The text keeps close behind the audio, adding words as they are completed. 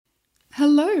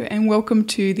Hello and welcome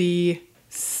to the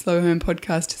Slow Home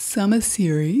Podcast Summer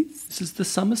Series. This is the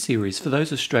summer series. For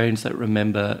those Australians that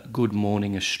remember Good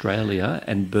Morning Australia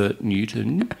and Bert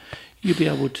Newton, you'll be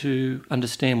able to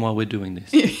understand why we're doing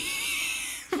this.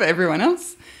 For everyone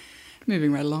else,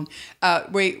 moving right along.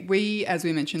 We, as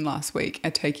we mentioned last week,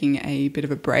 are taking a bit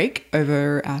of a break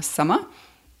over our summer.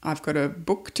 I've got a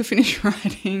book to finish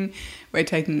writing. We're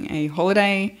taking a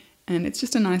holiday and it's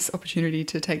just a nice opportunity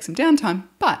to take some downtime.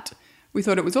 But we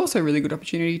thought it was also a really good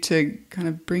opportunity to kind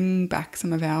of bring back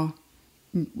some of our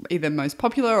either most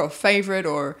popular or favourite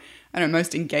or, I don't know,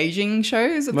 most engaging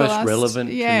shows of Most the last... relevant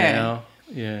to now.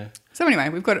 Yeah. So anyway,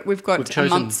 we've got a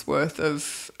month's worth of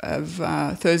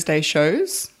Thursday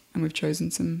shows, and we've chosen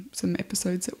some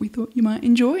episodes that we thought you might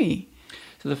enjoy.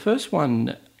 So the first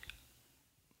one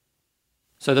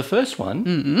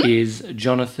is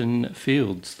Jonathan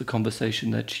Fields, the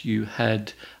conversation that you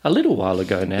had a little while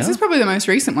ago now. This is probably the most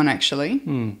recent one, actually.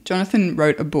 Jonathan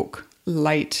wrote a book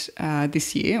late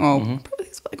this year, probably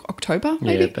it's like October,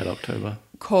 maybe? Yeah, about October.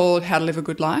 Called How to Live a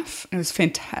Good Life. It was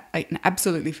an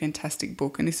absolutely fantastic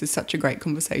book, and this is such a great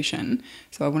conversation,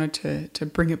 so I wanted to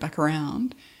bring it back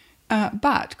around.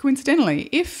 But coincidentally,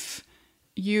 if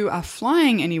you are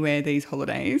flying anywhere these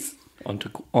holidays... On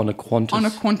a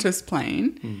Qantas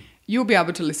plane, you'll be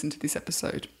able to listen to this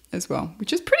episode as well,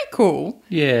 which is pretty cool.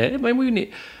 Yeah, I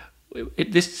mean,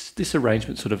 this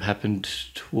arrangement sort of happened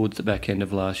towards the back end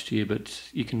of last year, but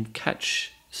you can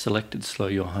catch selected Slow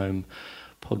Your Home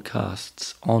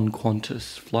podcasts on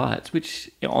Qantas flights,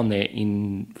 which on their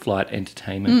in-flight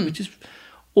entertainment, which is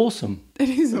awesome. It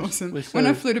is awesome. When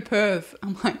I flew to Perth,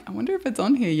 I'm like, I wonder if it's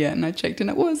on here yet, and I checked and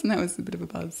it was, and that was a bit of a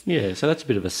buzz. Yeah, so that's a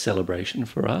bit of a celebration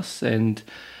for us, and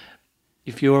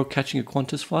if you're catching a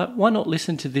Qantas flight, why not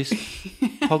listen to this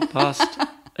podcast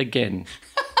again?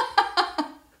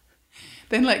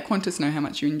 Then let Qantas know how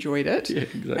much you enjoyed it, yeah,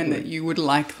 exactly. And that you would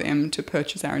like them to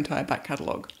purchase our entire back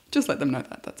catalogue. Just let them know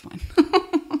that. That's fine.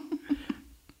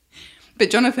 But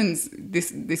Jonathan's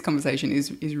this conversation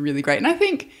is really great, and I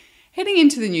think heading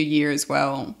into the new year as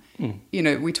well, you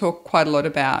know, we talk quite a lot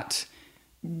about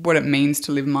what it means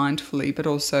to live mindfully, but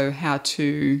also how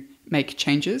to make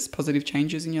changes, positive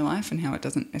changes in your life, and how it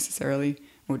doesn't necessarily,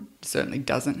 or certainly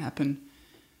doesn't happen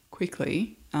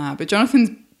quickly. But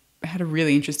Jonathan's had a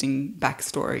really interesting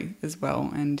backstory as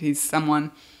well, and he's someone,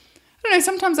 I don't know,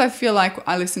 sometimes I feel like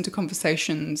I listen to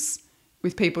conversations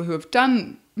with people who have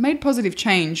made positive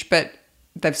change, but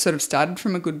they've sort of started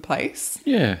from a good place.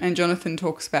 Yeah. And Jonathan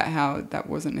talks about how that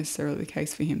wasn't necessarily the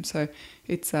case for him. So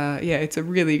it's a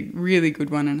really, really good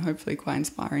one, and hopefully quite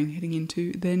inspiring heading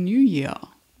into the new year.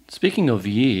 Speaking of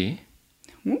year.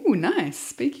 Ooh, nice.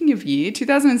 Speaking of year,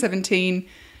 2017,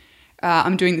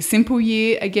 I'm doing the Simple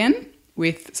Year again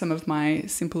with some of my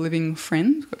Simple Living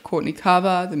friends. We've got Courtney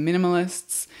Carver, the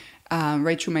Minimalists,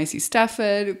 Rachel Macy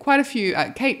Stafford, quite a few,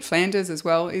 Kate Flanders as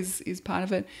well is part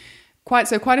of it.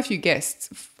 Quite a few guests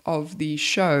of the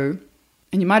show,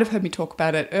 and you might have heard me talk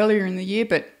about it earlier in the year,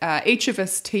 but each of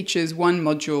us teaches one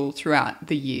module throughout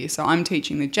the year. So I'm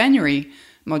teaching the January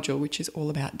module, which is all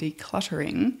about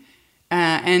decluttering,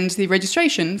 and the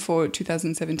registration for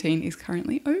 2017 is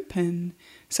currently open.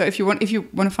 So if you want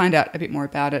to find out a bit more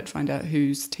about it, find out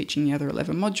who's teaching the other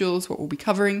 11 modules, what we'll be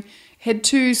covering, head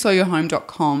to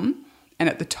slowyourhome.com, and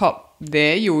at the top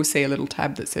there you will see a little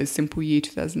tab that says Simple Year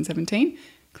 2017.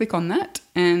 Click on that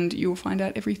and you'll find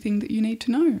out everything that you need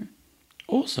to know.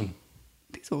 Awesome.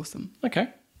 It is awesome. Okay.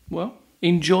 Well,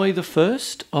 enjoy the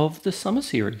first of the summer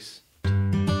series.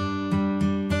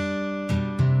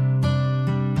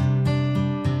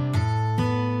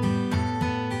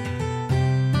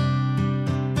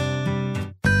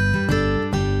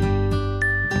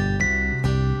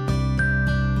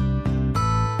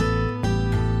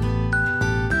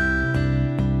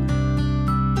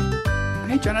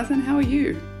 Hey Jonathan, how are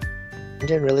you? I'm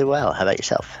doing really well. How about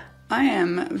yourself? I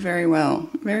am very well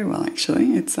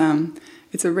actually. It's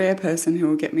a rare person who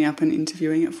will get me up and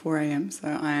interviewing at 4 a.m. So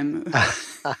I am.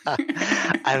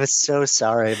 I'm so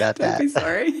sorry about that. Don't be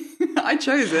sorry. I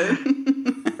chose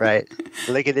it. Right.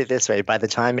 Look at it this way: by the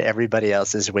time everybody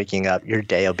else is waking up, your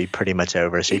day will be pretty much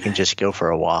over. So you can just go for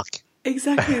a walk.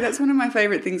 Exactly. That's one of my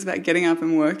favorite things about getting up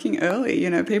and working early. You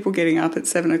know, people getting up at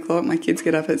 7 o'clock. My kids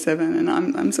get up at 7, and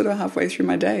I'm sort of halfway through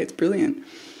my day. It's brilliant.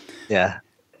 Yeah.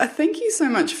 Thank you so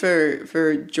much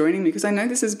for joining me, because I know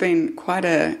this has been quite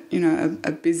a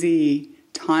busy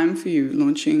time for you,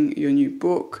 launching your new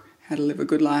book, How to Live a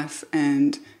Good Life,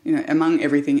 and among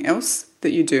everything else that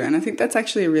you do. And I think that's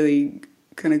actually a really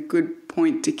kind of good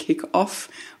point to kick off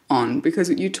on, because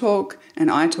you talk, and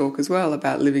I talk as well,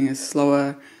 about living a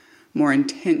slower, more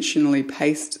intentionally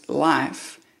paced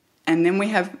life. And then we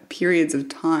have periods of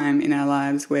time in our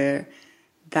lives where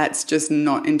that's just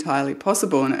not entirely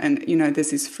possible. And you know,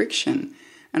 there's this friction.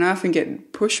 And I often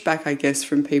get pushback, I guess,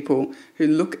 from people who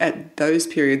look at those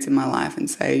periods in my life and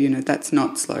say, you know, that's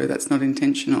not slow, that's not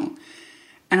intentional.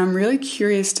 And I'm really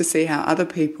curious to see how other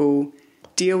people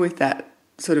deal with that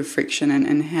sort of friction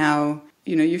and how,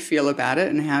 you know, you feel about it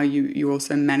and how you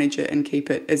also manage it and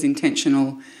keep it as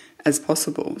intentional as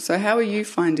possible. So how are you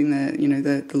finding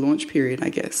the launch period, I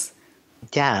guess?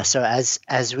 Yeah, so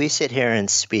as we sit here and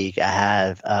speak, I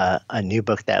have a new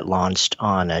book that launched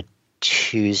on a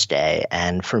Tuesday,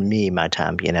 and for me, my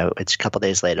time, you know, it's a couple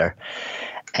days later,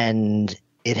 and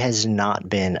it has not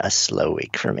been a slow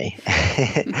week for me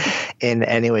in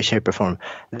any way, shape, or form.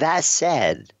 That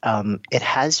said, it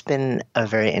has been a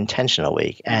very intentional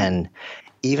week, and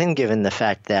even given the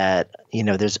fact that, you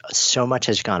know, there's so much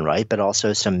has gone right, but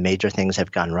also some major things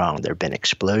have gone wrong. There have been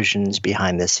explosions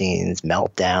behind the scenes,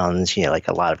 meltdowns, you know, like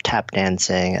a lot of tap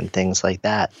dancing and things like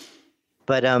that.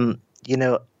 But, you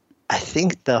know, I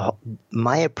think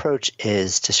my approach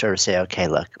is to sort of say, okay,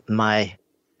 look,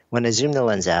 when I zoom the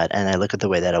lens out and I look at the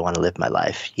way that I want to live my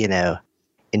life, you know,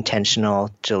 intentional,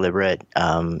 deliberate,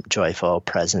 joyful,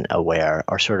 present, aware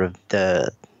are sort of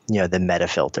the meta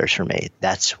filters for me.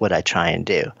 That's what I try and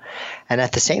do. And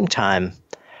at the same time,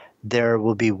 there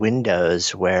will be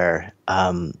windows where,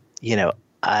 you know,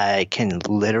 I can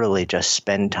literally just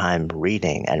spend time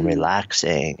reading and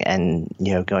relaxing and,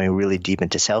 you know, going really deep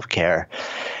into self-care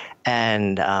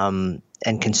and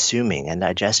consuming and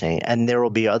digesting. And there will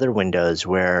be other windows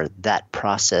where that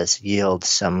process yields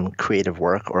some creative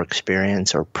work or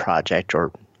experience or project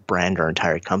or brand or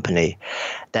entire company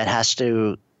that has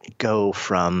to go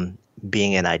from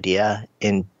being an idea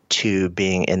into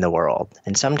being in the world.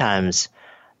 And sometimes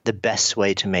the best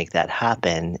way to make that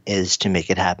happen is to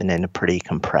make it happen in a pretty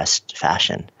compressed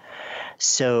fashion.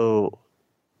 So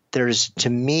to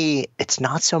me, it's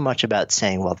not so much about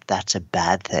saying, well, that's a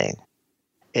bad thing.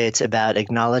 It's about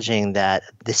acknowledging that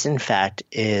this, in fact,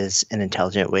 is an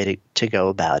intelligent way to go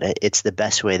about it. It's the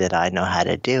best way that I know how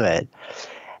to do it.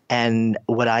 And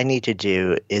what I need to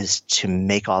do is to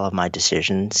make all of my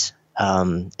decisions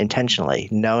intentionally,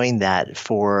 knowing that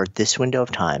for this window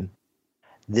of time,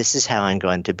 this is how I'm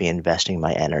going to be investing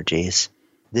my energies.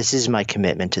 This is my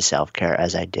commitment to self-care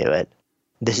as I do it.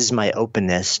 This is my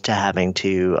openness to having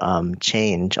to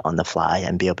change on the fly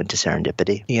and be open to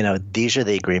serendipity. You know, these are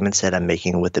the agreements that I'm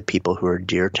making with the people who are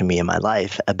dear to me in my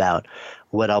life about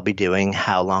what I'll be doing,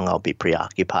 how long I'll be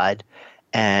preoccupied.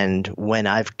 And when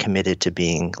I've committed to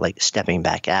being like stepping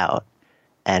back out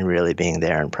and really being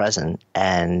there and present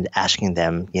and asking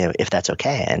them, you know, if that's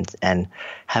okay and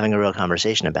having a real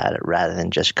conversation about it rather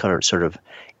than just sort of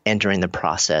entering the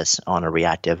process on a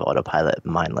reactive autopilot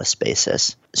mindless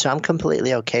basis. So I'm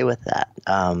completely okay with that.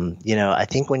 You know, I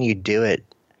think when you do it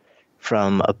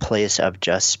from a place of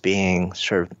just being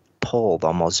sort of pulled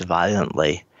almost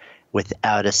violently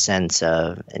without a sense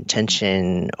of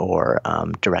intention or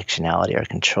directionality or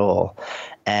control,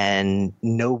 and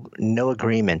no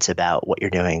agreements about what you're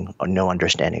doing or no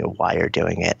understanding of why you're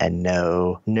doing it, and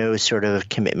no sort of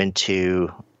commitment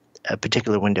to a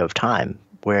particular window of time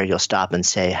where you'll stop and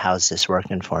say, how's this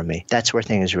working for me? That's where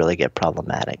things really get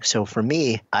problematic. So for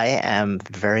me, I am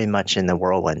very much in the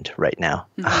whirlwind right now.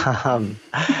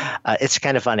 Mm-hmm. It's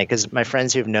kind of funny because my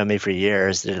friends who've known me for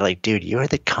years, they're like, dude, you're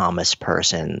the calmest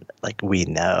person like we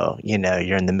know. You know,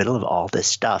 you're in the middle of all this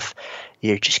stuff.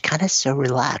 You're just kind of so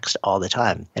relaxed all the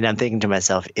time. And I'm thinking to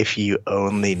myself, if you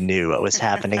only knew what was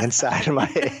happening inside of my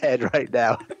head right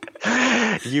now,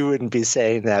 you wouldn't be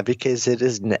saying that, because it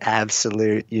is an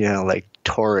absolute, you know, like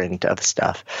torrent of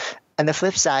stuff. And the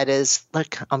flip side is,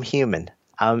 look, I'm human.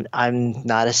 I'm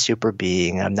not a super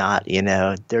being. I'm not, you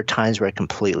know, there are times where I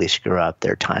completely screw up.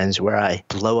 There are times where I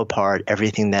blow apart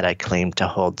everything that I claim to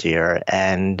hold dear,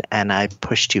 and I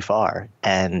push too far.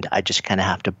 And I just kind of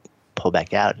have to pull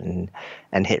back out and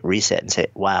hit reset and say,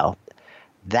 wow,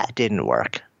 that didn't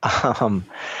work.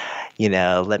 You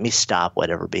know, let me stop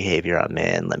whatever behavior I'm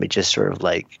in. Let me just sort of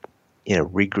like, you know,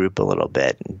 regroup a little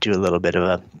bit and do a little bit of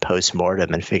a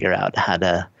post-mortem and figure out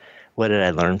what did I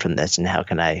learn from this, and how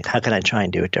can I try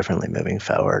and do it differently moving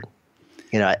forward?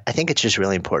 You know, I think it's just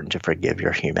really important to forgive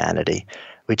your humanity.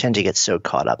 We tend to get so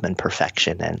caught up in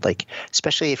perfection, and like,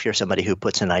 especially if you're somebody who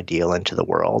puts an ideal into the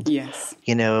world. Yes.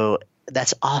 You know,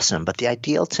 that's awesome. But the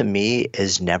ideal to me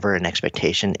is never an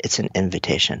expectation. It's an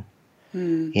invitation.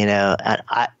 You know, and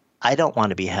I don't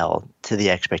want to be held to the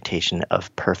expectation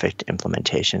of perfect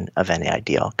implementation of any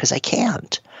ideal, because I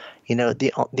can't. You know,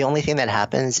 the only thing that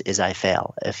happens is I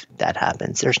fail if that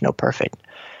happens. There's no perfect.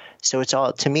 So it's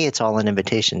all, to me, it's all an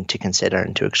invitation to consider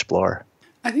and to explore.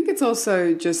 I think it's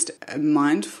also just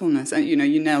mindfulness. And,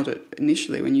 you nailed it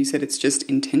initially when you said it's just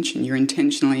intention. You're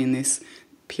intentionally in this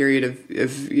period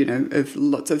of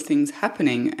lots of things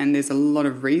happening, and there's a lot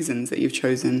of reasons that you've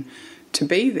chosen to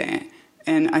be there.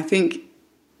 And I think,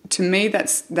 to me,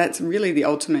 that's really the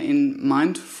ultimate in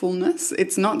mindfulness.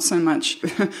 It's not so much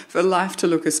for life to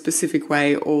look a specific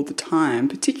way all the time,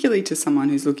 particularly to someone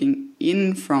who's looking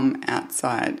in from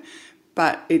outside,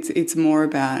 but it's more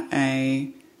about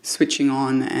a switching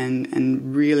on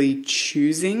and really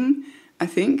choosing, I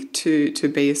think,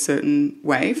 to be a certain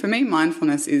way. For me,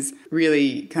 mindfulness is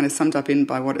really kind of summed up in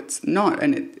by what it's not,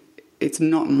 and it's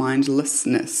not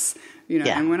mindlessness.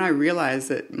 And when I realized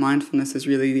that mindfulness is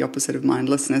really the opposite of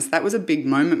mindlessness, that was a big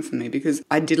moment for me, because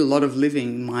I did a lot of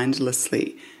living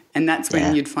mindlessly, and that's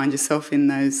when you'd find yourself in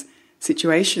those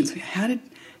situations. Why did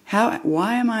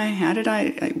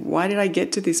I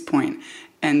get to this point?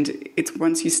 And it's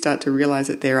once you start to realize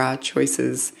that there are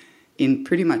choices in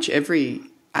pretty much every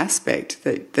aspect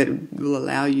that will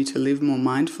allow you to live more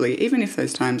mindfully, even if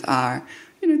those times are,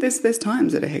 there's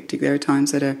times that are hectic, there are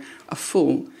times that are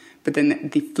full, but then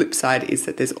the flip side is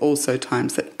that there's also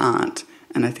times that aren't,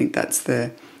 and I think that's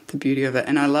the beauty of it.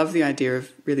 And I love the idea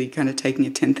of really kind of taking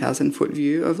a 10,000-foot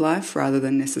view of life rather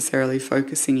than necessarily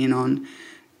focusing in on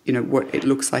what it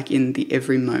looks like in the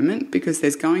every moment, because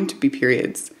there's going to be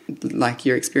periods like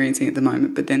you're experiencing at the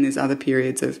moment, but then there's other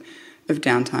periods of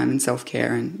downtime and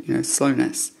self-care and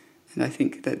slowness. And I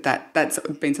think that's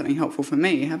been something helpful for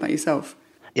me. How about yourself?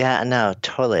 Yeah, no,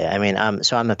 totally. I mean,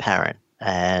 so I'm a parent,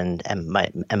 and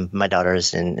my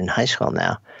daughter's in high school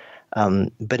now.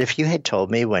 But if you had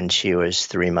told me when she was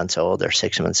 3 months old or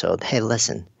 6 months old, hey,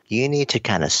 listen, you need to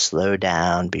kind of slow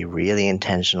down, be really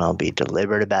intentional, be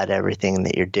deliberate about everything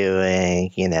that you're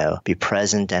doing, be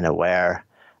present and aware,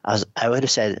 I would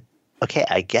have said, okay,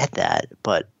 I get that,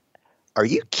 but are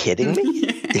you kidding me?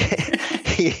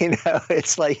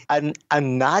 It's like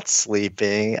I'm not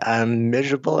sleeping. I'm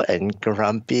miserable and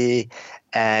grumpy,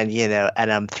 and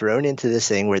and I'm thrown into this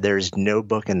thing where there's no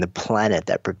book in the planet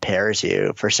that prepares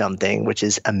you for something which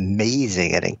is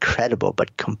amazing and incredible,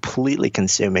 but completely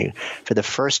consuming. For the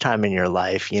first time in your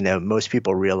life, most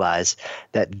people realize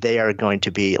that they are going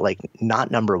to be like not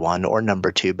number one or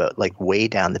number two, but like way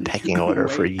down the pecking order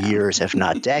for years, if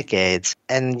not decades.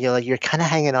 And you're kind of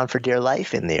hanging on for dear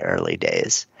life in the early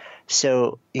days.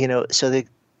 So,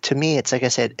 to me, it's like I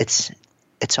said,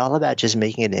 it's all about just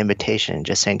making an invitation,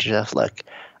 just saying to yourself, look,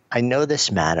 I know this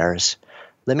matters.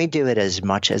 Let me do it as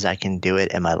much as I can do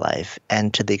it in my life.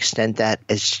 And to the extent that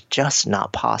it's just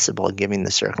not possible given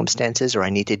the circumstances, or I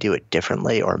need to do it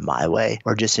differently or my way,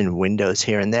 or just in windows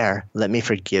here and there, let me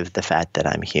forgive the fact that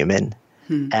I'm human.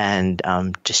 And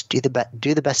just do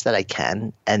the best that I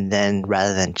can. And then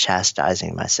rather than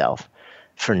chastising myself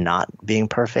for not being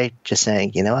perfect, just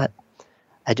saying, you know what?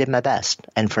 I did my best.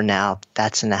 And for now,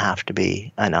 that's going to have to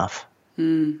be enough.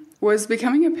 Was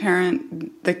becoming a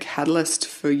parent the catalyst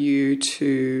for you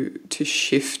to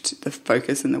shift the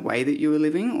focus and the way that you were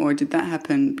living, or did that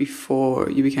happen before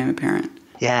you became a parent?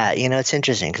 Yeah, it's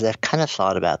interesting because I've kind of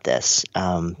thought about this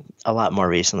a lot more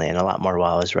recently, and a lot more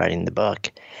while I was writing the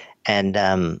book.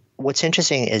 And what's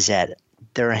interesting is that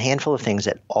there are a handful of things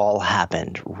that all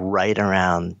happened right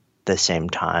around the same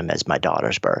time as my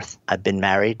daughter's birth. I've been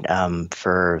married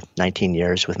for 19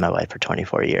 years with my wife for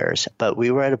 24 years. But we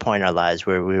were at a point in our lives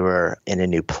where we were in a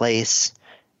new place,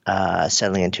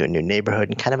 settling into a new neighborhood,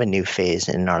 and kind of a new phase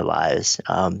in our lives,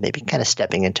 maybe kind of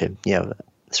stepping into,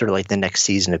 sort of like the next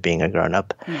season of being a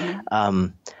grown-up.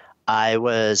 I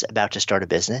was about to start a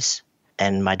business,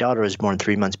 and my daughter was born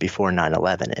 3 months before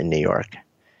 9/11 in New York,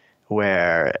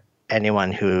 where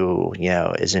anyone who,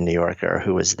 is a New Yorker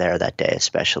who was there that day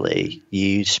especially,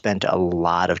 you spent a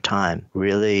lot of time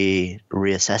really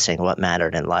reassessing what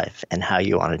mattered in life and how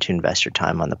you wanted to invest your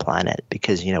time on the planet.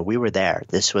 Because, we were there.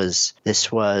 This was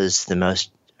the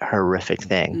most horrific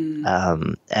thing.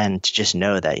 And to just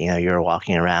know that, you're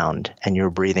walking around and you're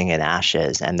breathing in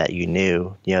ashes, and that you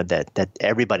knew, that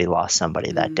everybody lost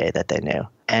somebody that day that they knew.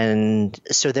 And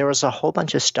so there was a whole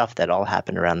bunch of stuff that all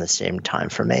happened around the same time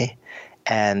for me.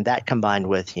 And that combined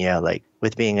with,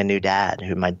 with being a new dad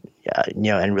who might,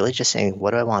 and really just saying,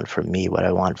 what do I want for me? What do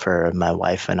I want for my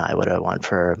wife and I? What do I want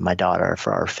for my daughter,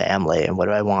 for our family? And what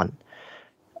do I want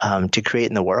to create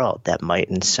in the world that might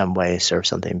in some way serve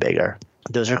something bigger?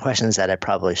 Those are questions that I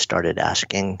probably started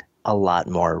asking a lot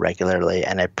more regularly.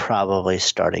 And I probably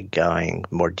started going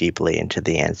more deeply into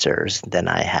the answers than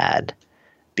I had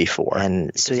before.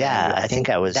 And so, I think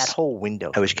I was, that whole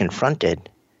window, I was confronted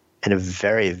in a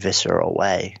very visceral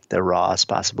way, the rawest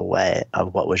possible way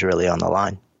of what was really on the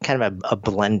line. kind of a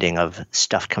blending of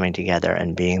stuff coming together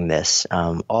and being this,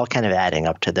 all kind of adding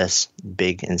up to this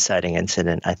big inciting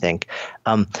incident, I think.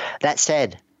 That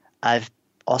said, I've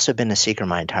also been a seeker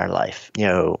my entire life,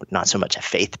 not so much a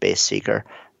faith-based seeker,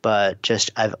 but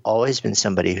just I've always been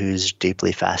somebody who's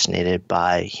deeply fascinated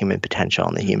by human potential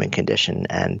and the human condition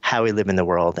and how we live in the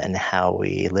world and how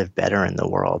we live better in the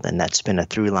world. And that's been a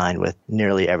through line with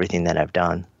nearly everything that I've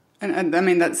done. And I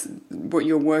mean, that's what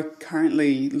your work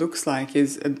currently looks like.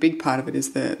 Is a big part of it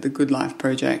is the Good Life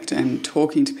Project and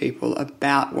talking to people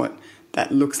about what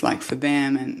that looks like for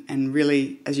them and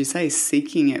really, as you say,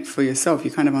 seeking it for yourself.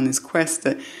 You're kind of on this quest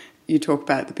that you talk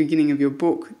about at the beginning of your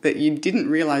book that you didn't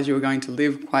realize you were going to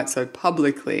live quite so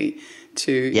publicly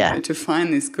to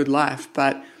find this good life.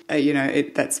 But,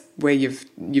 that's where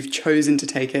you've chosen to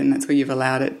take it, and that's where you've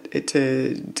allowed it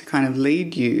to kind of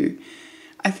lead you.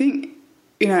 I think,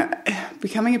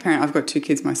 becoming a parent, I've got 2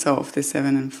 kids myself, they're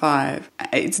 7 and 5.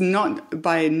 It's not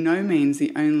by no means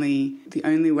the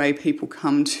only way people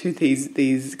come to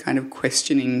these kind of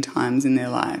questioning times in their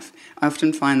life. I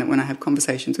often find that when I have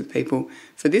conversations with people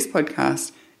for this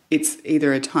podcast, it's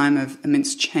either a time of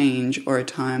immense change or a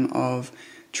time of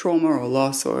trauma or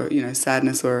loss or,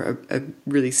 sadness or a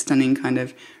really stunning kind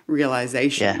of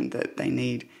realization that they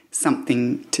need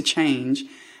something to change.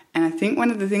 And I think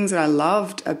one of the things that I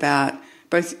loved about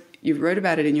both, you wrote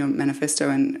about it in your manifesto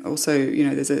and also,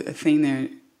 there's a theme there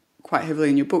quite heavily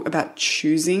in your book about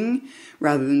choosing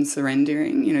rather than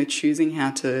surrendering, choosing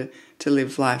how to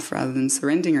live life rather than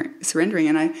surrendering.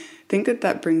 And I think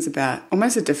that brings about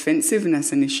almost a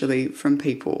defensiveness initially from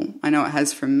people. I know it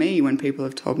has from me when people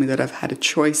have told me that I've had a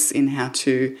choice in how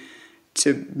to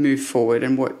move forward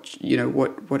and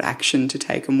what action to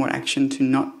take and what action to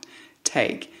not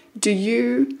take. Do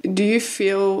you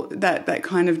feel that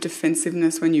kind of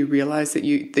defensiveness when you realize that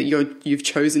you've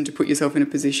chosen to put yourself in a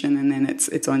position and then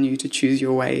it's on you to choose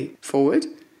your way forward?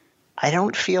 I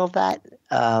don't feel that,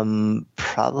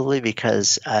 probably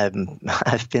because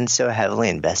I've been so heavily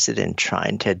invested in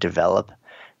trying to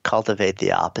cultivate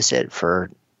the opposite for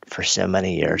so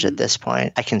many years at this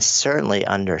point. I can certainly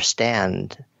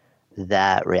understand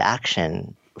that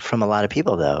reaction from a lot of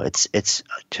people, though. It's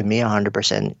to me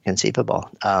 100% conceivable,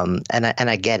 and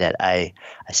I get it. I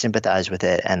sympathize with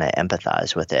it and I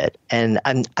empathize with it, and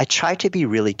I try to be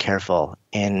really careful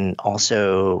in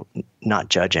also not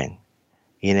judging,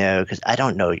 because I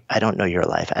don't know your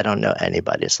life. I don't know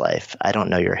anybody's life. I don't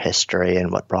know your history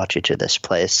and what brought you to this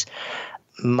place.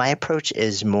 My approach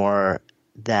is more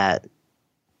that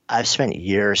I've spent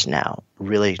years now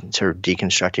really sort of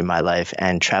deconstructing my life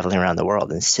and traveling around the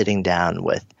world and sitting down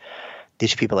with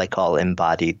these people I call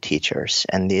embodied teachers.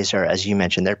 And these are, as you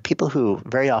mentioned, they're people who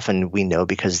very often we know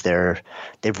because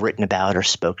they've written about or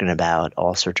spoken about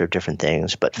all sorts of different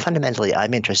things. But fundamentally,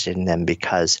 I'm interested in them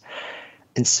because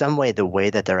in some way, the way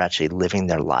that they're actually living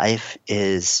their life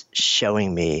is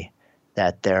showing me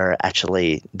that they're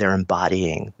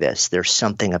embodying this. There's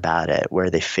something about it where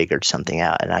they figured something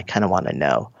out. And I kind of want to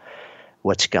know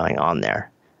what's going on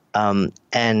there.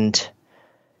 And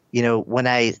when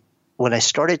I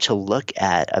started to look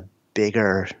at a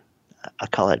bigger, I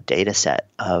call it data set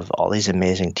of all these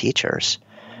amazing teachers,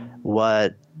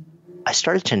 what I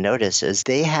started to notice is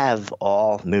they have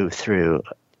all moved through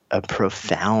a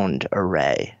profound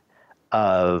array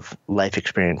of life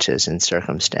experiences and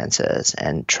circumstances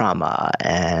and trauma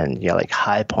and like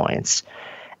high points.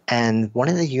 And one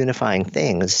of the unifying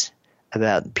things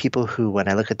about people who, when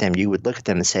I look at them, you would look at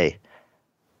them and say,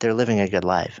 they're living a good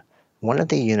life. One of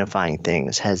the unifying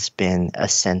things has been a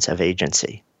sense of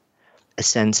agency, a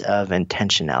sense of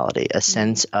intentionality, a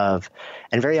sense of,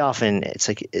 and very often it's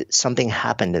like something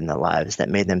happened in their lives that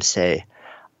made them say,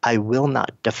 I will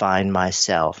not define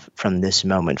myself from this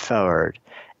moment forward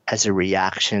as a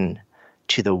reaction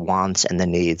to the wants and the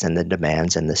needs and the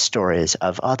demands and the stories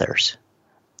of others.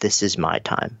 This is my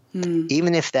time.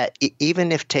 Even if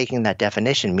taking that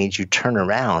definition means you turn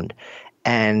around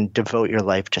and devote your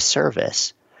life to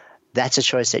service, that's a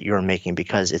choice that you're making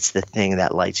because it's the thing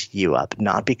that lights you up,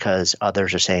 not because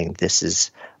others are saying this is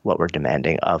what we're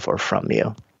demanding of or from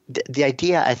you. The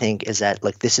idea, I think, is that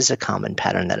this is a common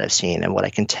pattern that I've seen. And what I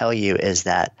can tell you is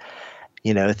that,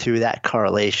 through that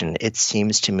correlation, it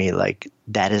seems to me like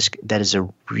that is a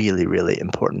really, really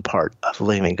important part of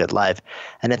living a good life.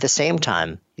 And at the same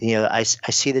time, I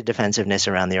see the defensiveness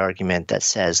around the argument that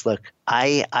says, look,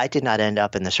 I did not end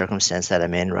up in the circumstance that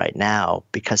I'm in right now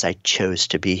because I chose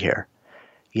to be here.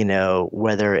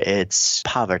 Whether it's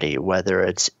poverty, whether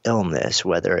it's illness,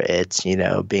 whether it's,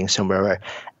 being somewhere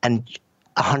and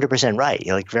 100%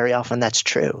 right. Very often that's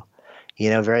true.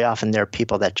 Very often there are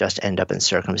people that just end up in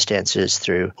circumstances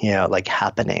through, like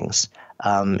happenings.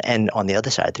 And on the other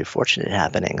side, through fortunate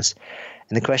happenings.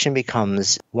 And the question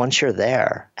becomes, once you're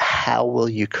there, how will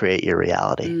you create your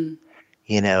reality?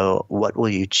 What will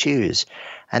you choose?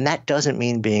 And that doesn't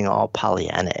mean being all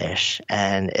Pollyanna-ish.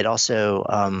 And it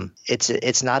also,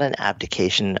 it's not an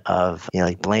abdication of,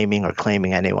 like blaming or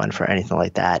claiming anyone for anything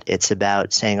like that. It's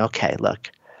about saying, okay,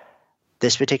 look,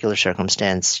 this particular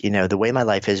circumstance, the way my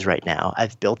life is right now,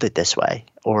 I've built it this way.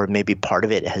 Or maybe part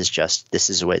of it has just, this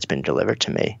is the way it's been delivered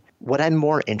to me. What I'm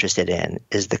more interested in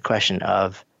is the question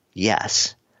of,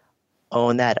 yes,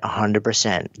 own that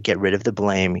 100%, get rid of the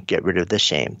blame, get rid of the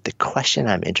shame. The question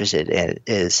I'm interested in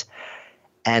is,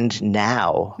 and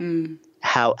now,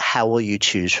 how will you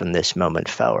choose from this moment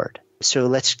forward? So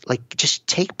let's just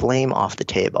take blame off the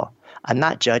table. I'm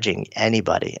not judging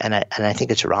anybody, and I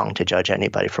think it's wrong to judge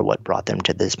anybody for what brought them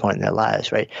to this point in their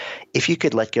lives, right? If you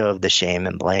could let go of the shame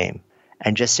and blame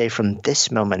and just say from this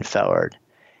moment forward,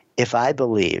 if I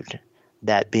believed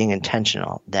that being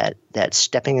intentional, that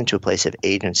stepping into a place of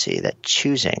agency, that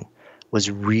choosing was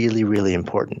really, really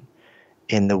important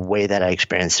in the way that I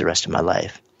experience the rest of my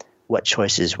life, what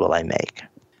choices will I make?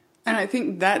 And I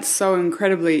think that's so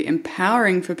incredibly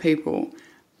empowering for people.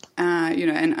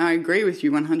 And I agree with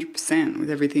you 100% with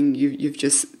everything you've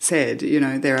just said.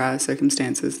 There are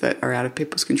circumstances that are out of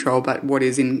people's control, but what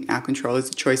is in our control is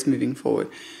the choice moving forward.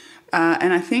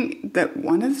 And I think that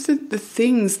one of the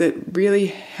things that really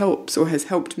helps or has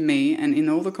helped me, and in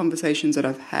all the conversations that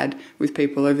I've had with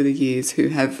people over the years who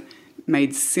have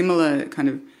made similar kind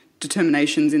of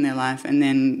determinations in their life and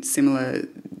then similar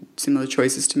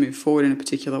choices to move forward in a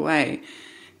particular way,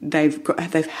 they've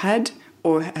had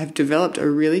or have developed a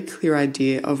really clear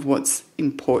idea of what's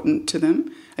important to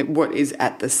them, like what is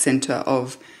at the center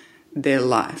of their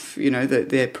life,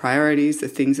 their priorities, the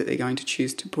things that they're going to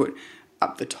choose to put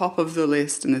up the top of the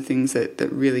list and the things that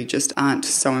really just aren't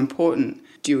so important.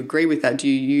 Do you agree with that? Do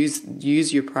you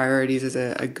use your priorities as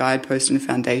a guidepost and a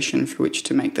foundation for which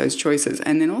to make those choices?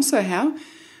 And then also how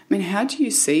do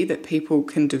you see that people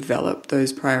can develop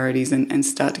those priorities and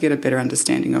start to get a better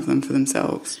understanding of them for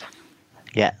themselves?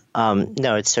 Yeah.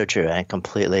 No, it's so true. I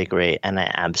completely agree. And I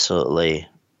absolutely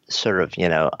sort of,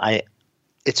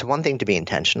 it's one thing to be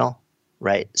intentional,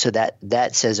 right? So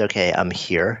that says, okay, I'm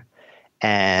here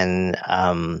and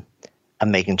I'm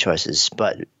making choices,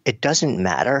 but it doesn't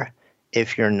matter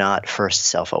if you're not first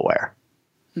self-aware.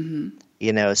 Mm-hmm.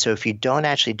 So if you don't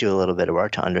actually do a little bit of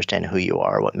work to understand who you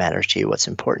are, what matters to you, what's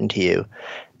important to you,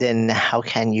 then how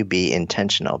can you be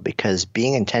intentional? Because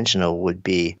being intentional would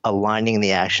be aligning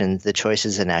the actions, the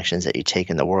choices and actions that you take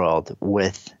in the world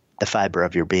with the fiber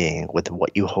of your being, with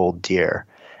what you hold dear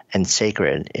and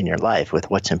sacred in your life, with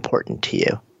what's important to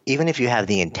you. Even if you have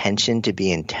the intention to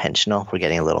be intentional, we're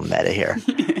getting a little meta here,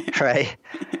 right?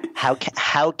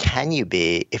 How can you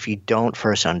be if you don't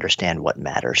first understand what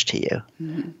matters to you?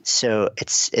 Mm-hmm. So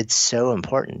it's so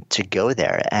important to go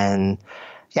there. And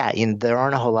yeah, there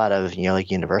aren't a whole lot of like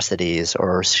universities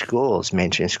or schools,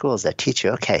 mainstream schools, that teach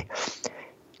you, okay,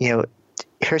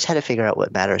 here's how to figure out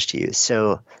what matters to you.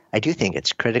 So I do think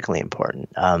it's critically important.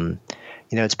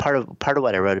 It's part of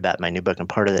what I wrote about in my new book, and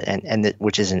part of it,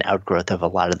 which is an outgrowth of a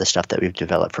lot of the stuff that we've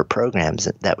developed for programs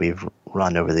that we've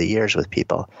run over the years with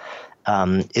people.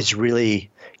 Is really,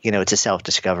 it's a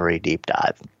self-discovery deep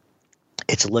dive.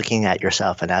 It's looking at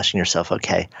yourself and asking yourself,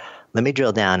 okay, let me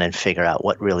drill down and figure out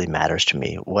what really matters to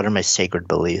me. What are my sacred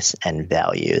beliefs and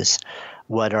values?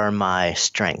 What are my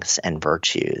strengths and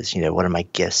virtues? What are my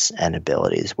gifts and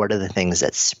abilities? What are the things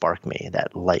that spark me,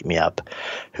 that light me up?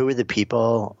 Who are the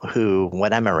people who,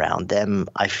 when I'm around them,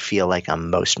 I feel like I'm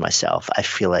most myself. I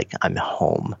feel like I'm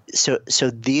home. So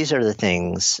these are the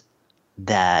things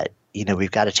that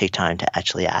we've got to take time to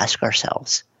actually ask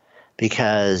ourselves,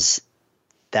 because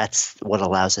that's what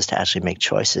allows us to actually make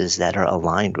choices that are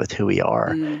aligned with who we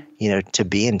are, to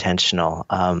be intentional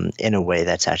in a way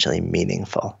that's actually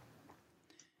meaningful.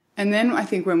 And then I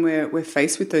think when we're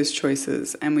faced with those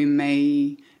choices, and we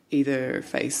may either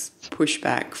face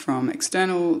pushback from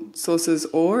external sources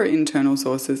or internal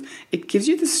sources, it gives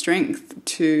you the strength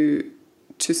to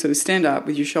sort of stand up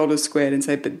with your shoulders squared and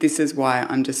say, but this is why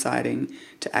I'm deciding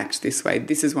to act this way.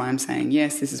 This is why I'm saying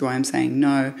yes. This is why I'm saying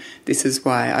no. This is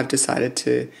why I've decided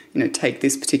to, take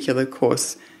this particular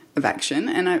course of action.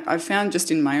 And I've found just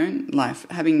in my own life,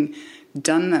 having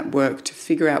done that work to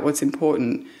figure out what's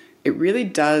important, it really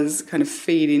does kind of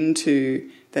feed into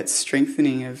that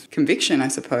strengthening of conviction, I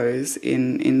suppose,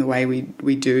 in the way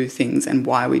we do things and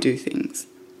why we do things.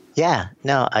 Yeah,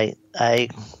 no, I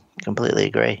completely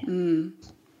agree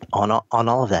on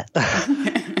all of that.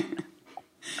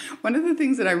 One of the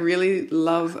things that I really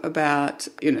love about,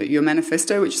 your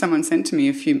manifesto, which someone sent to me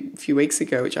a few weeks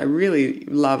ago, which I really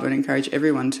love and encourage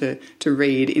everyone to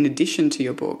read in addition to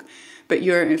your book, but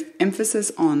your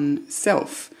emphasis on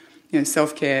self,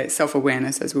 self-care,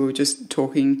 self-awareness, as we were just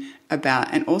talking about,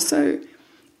 and also,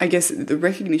 I guess, the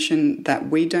recognition that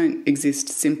we don't exist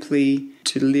simply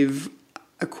to live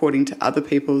according to other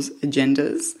people's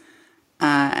agendas.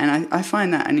 And I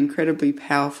find that an incredibly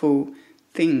powerful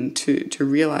thing to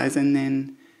realize and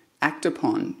then act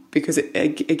upon, because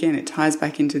it ties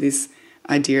back into this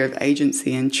idea of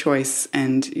agency and choice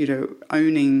and,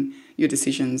 owning your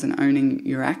decisions and owning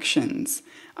your actions.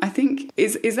 I think,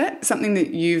 is that something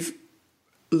that you've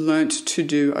learnt to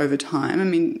do over time? I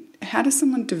mean, how does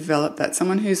someone develop that?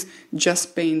 Someone who's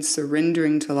just been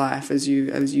surrendering to life, as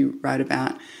you write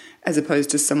about, as opposed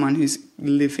to someone who's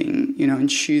living, and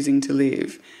choosing to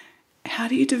live. How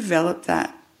do you develop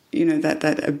that,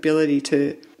 that ability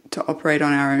to operate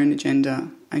on our own agenda,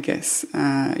 I guess,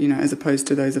 as opposed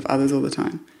to those of others all the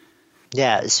time?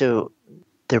 Yeah, so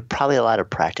there are probably a lot of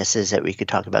practices that we could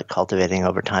talk about cultivating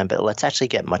over time, but let's actually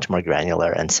get much more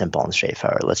granular and simple and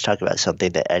straightforward. Let's talk about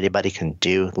something that anybody can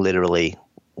do literally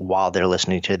while they're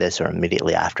listening to this or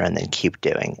immediately after, and then keep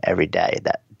doing every day.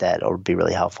 That'll be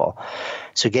really helpful.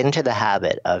 So get into the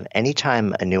habit of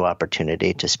anytime a new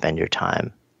opportunity to spend your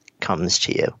time comes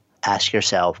to you, ask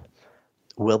yourself,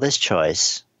 will this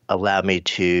choice allow me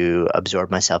to absorb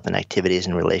myself in activities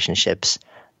and relationships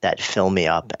that fill me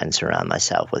up and surround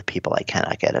myself with people I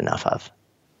cannot get enough of?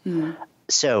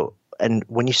 So, and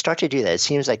when you start to do that, it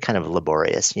seems like kind of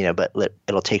laborious, but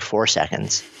it'll take 4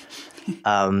 seconds.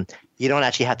 You don't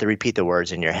actually have to repeat the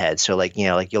words in your head. So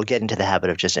you'll get into the habit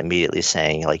of just immediately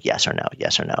saying yes or no,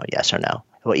 yes or no, yes or no.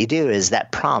 What you do is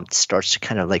that prompt starts to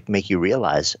kind of make you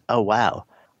realize, oh, wow,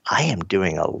 I am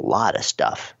doing a lot of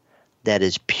stuff that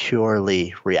is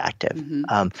purely reactive.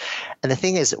 And the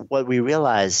thing is, what we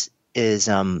realize is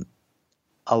a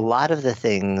lot of the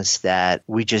things that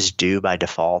we just do by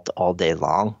default all day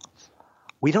long,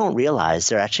 we don't realize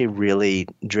they're actually really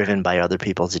driven by other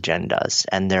people's agendas,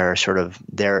 and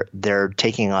they're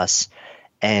taking us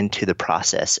into the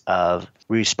process of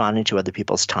responding to other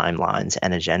people's timelines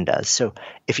and agendas. So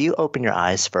if you open your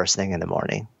eyes first thing in the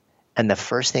morning, and the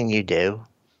first thing you do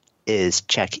is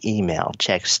check email,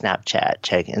 check Snapchat,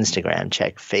 check Instagram,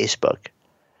 check Facebook,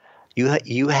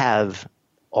 you have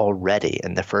already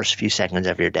in the first few seconds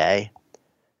of your day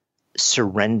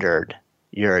surrendered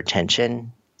your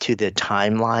attention to the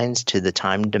timelines, to the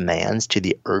time demands, to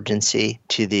the urgency,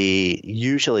 to the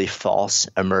usually false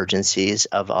emergencies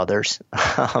of others,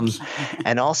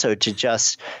 and also to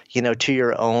just, to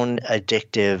your own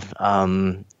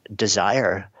addictive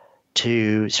desire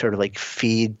to sort of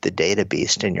feed the data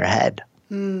beast in your head.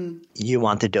 You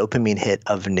want the dopamine hit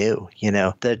of new.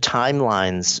 The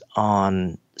timelines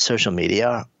on social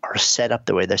media are set up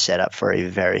the way they're set up for a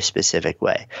very specific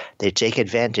way. They take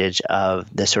advantage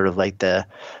of the sort of the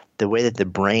way that the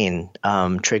brain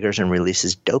triggers and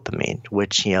releases dopamine,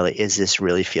 which is this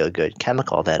really feel good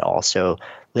chemical that also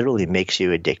literally makes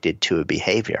you addicted to a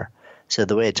behavior. So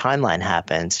the way a timeline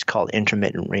happens is called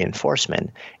intermittent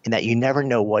reinforcement, in that you never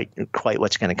know quite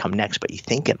what's going to come next, but you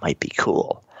think it might be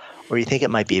cool, or you think it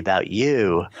might be about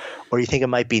you, or you think it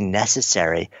might be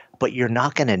necessary, but you're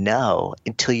not going to know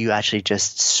until you actually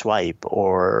just swipe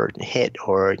or hit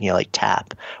or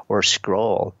tap or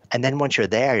scroll. And then once you're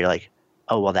there, you're like,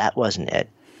 oh, well, that wasn't it,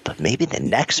 but maybe the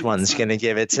next one's going to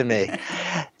give it to me.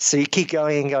 So you keep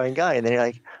going and going and going, and then you're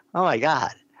like, oh my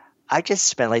God, I just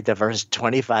spent the first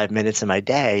 25 minutes of my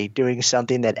day doing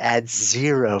something that adds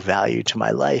zero value to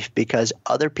my life, because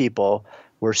other people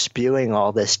were spewing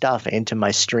all this stuff into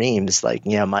my streams,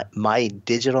 my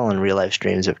digital and real life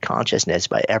streams of consciousness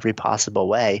by every possible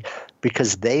way,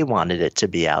 because they wanted it to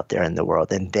be out there in the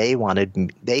world, and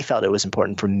they felt it was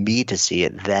important for me to see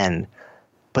it then,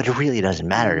 but it really doesn't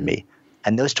matter to me.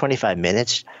 And those 25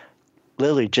 minutes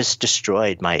literally just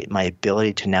destroyed my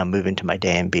ability to now move into my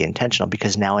day and be intentional,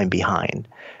 because now I'm behind.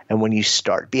 And when you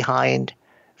start behind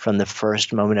from the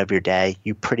first moment of your day,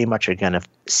 you pretty much are going to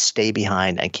stay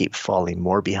behind and keep falling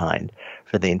more behind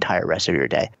for the entire rest of your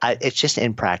day. It's just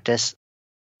in practice.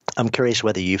 I'm curious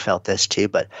whether you felt this too,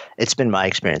 but it's been my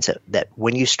experience that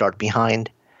when you start behind,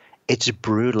 it's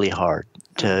brutally hard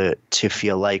to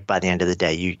feel like by the end of the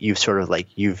day, you've sort of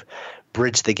you've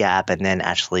bridged the gap and then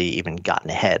actually even gotten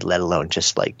ahead, let alone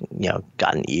just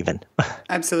gotten even.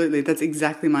 Absolutely. That's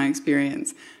exactly my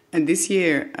experience. And this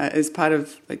year, as part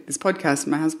of this podcast,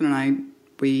 my husband and I,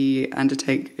 we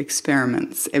undertake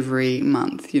experiments every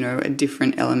month, a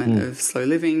different element of slow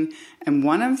living. And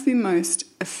one of the most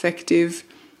effective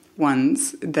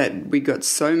ones that we got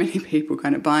so many people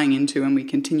kind of buying into, and we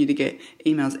continue to get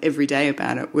emails every day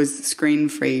about it, was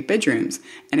screen-free bedrooms.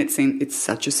 And it's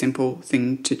such a simple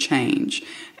thing to change,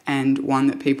 and one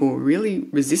that people were really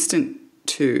resistant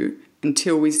to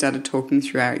until we started talking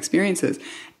through our experiences.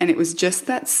 And it was just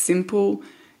that simple.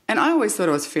 And I always thought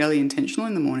I was fairly intentional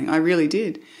in the morning. I really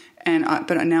did.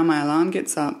 But now my alarm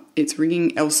gets up, it's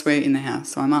ringing elsewhere in the house.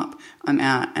 So I'm up, I'm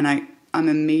out, and I'm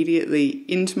immediately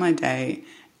into my day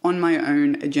on my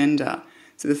own agenda.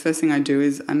 So the first thing I do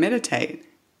is I meditate.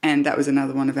 And that was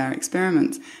another one of our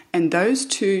experiments. And those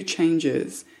two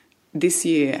changes this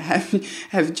year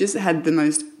have just had the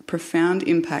most profound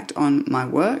impact on my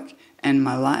work and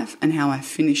my life and how I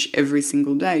finish every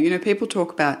single day. You know, people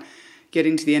talk about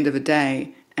getting to the end of a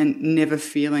day and never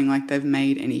feeling like they've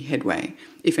made any headway.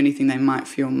 If anything, they might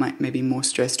feel maybe more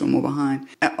stressed or more behind.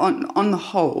 On the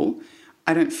whole,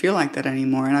 I don't feel like that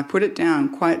anymore, and I put it down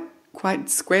quite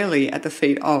squarely at the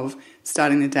feet of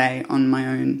starting the day on my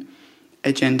own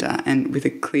agenda and with a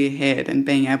clear head and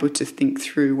being able to think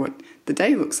through what the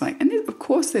day looks like. And of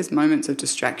course there's moments of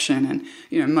distraction and,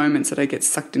 you know, moments that I get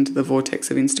sucked into the vortex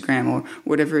of Instagram or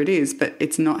whatever it is, but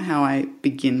it's not how I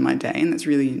begin my day, and that's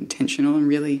really intentional and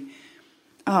really,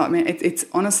 it's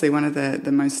honestly one of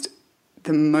the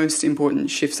most important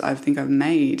shifts I think I've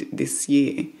made this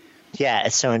year. Yeah,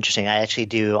 it's so interesting. I actually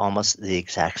do almost the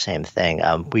exact same thing.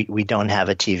 We don't have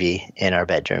a TV in our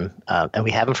bedroom, and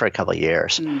we haven't for a couple of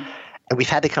years. And we've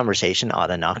had the conversation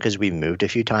on and off because we moved a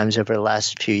few times over the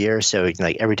last few years. So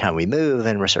like every time we move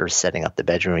and we're sort of setting up the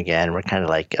bedroom again, we're kind of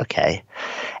like, okay.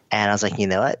 And I was like, you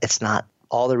know what? It's not –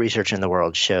 all the research in the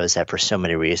world shows that for so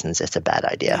many reasons it's a bad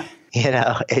idea. You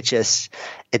know,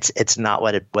 it's not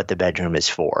what the bedroom is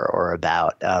for or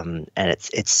about, and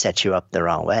it sets you up the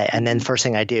wrong way. And then first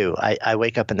thing I do, I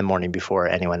wake up in the morning before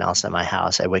anyone else in my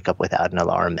house. I wake up without an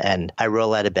alarm and I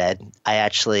roll out of bed.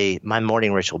 My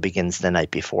morning ritual begins the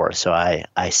night before, so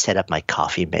I set up my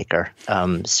coffee maker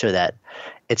so that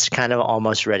it's kind of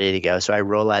almost ready to go. So I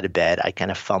roll out of bed. I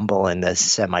kind of fumble in the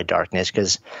semi-darkness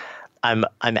because I'm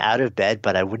out of bed,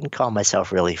 but I wouldn't call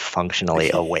myself really functionally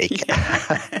awake.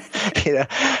 You know,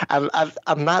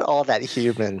 I'm not all that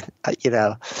human. You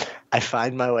know, I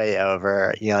find my way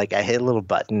over. You know, like I hit a little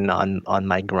button on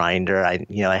my grinder. I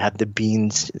have the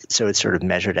beans, so it's sort of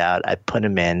measured out. I put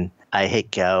them in. I hit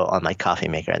go on my coffee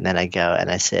maker, and then I go and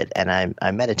I sit and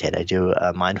I meditate. I do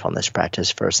a mindfulness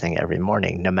practice first thing every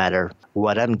morning, no matter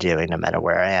what I'm doing, no matter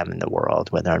where I am in the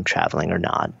world, whether I'm traveling or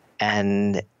not.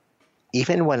 And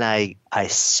even when I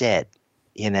sit,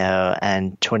 you know,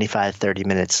 and 25, 30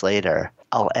 minutes later,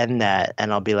 I'll end that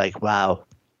and I'll be like, wow,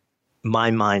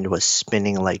 my mind was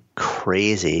spinning like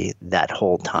crazy that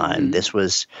whole time. Mm-hmm. This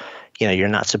was, you know, you're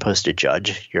not supposed to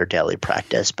judge your daily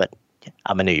practice, but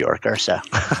I'm a New Yorker, so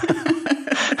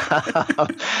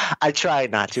I try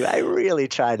not to. I really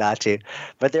try not to.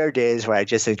 But there are days where I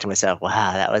just think to myself,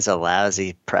 wow, that was a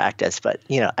lousy practice. But,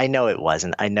 you know, I know it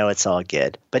wasn't. I know it's all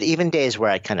good. But even days where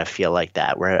I kind of feel like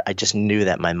that, where I just knew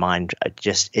that my mind,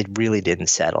 it really didn't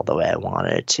settle the way I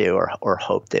wanted it to or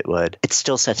hoped it would, it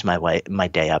still sets my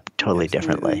day up totally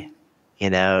differently. You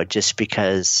know, just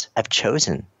because I've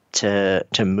chosen to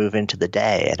move into the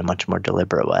day in a much more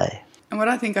deliberate way. And what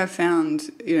I think I've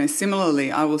found, you know,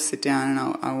 similarly, I will sit down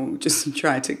and I will just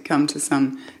try to come to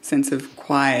some sense of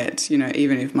quiet, you know,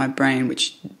 even if my brain,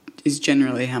 which is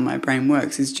generally how my brain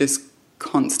works, is just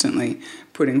constantly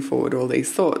putting forward all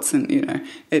these thoughts. And, you know,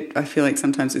 I feel like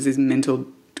sometimes there's this mental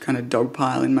kind of dog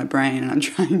pile in my brain and I'm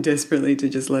trying desperately to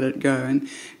just let it go and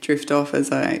drift off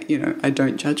as I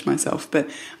don't judge myself. But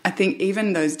I think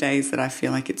even those days that I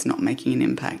feel like it's not making an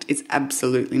impact, it's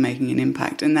absolutely making an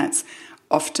impact. And that's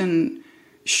often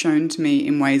shown to me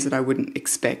in ways that I wouldn't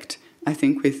expect. I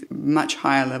think with much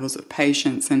higher levels of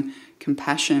patience and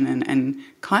compassion and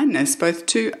kindness, both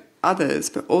to others,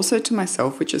 but also to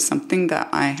myself, which is something that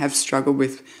I have struggled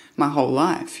with my whole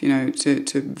life, you know,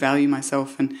 to value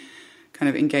myself and kind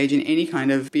of engage in any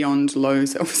kind of beyond low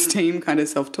self-esteem kind of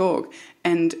self-talk.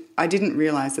 And I didn't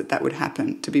realize that would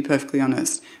happen, to be perfectly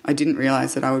honest. I didn't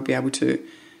realize that I would be able to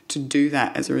do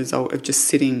that as a result of just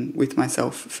sitting with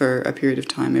myself for a period of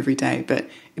time every day. But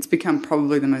it's become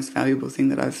probably the most valuable thing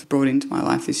that I've brought into my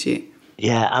life this year.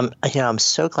 Yeah, I'm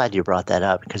so glad you brought that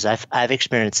up because I've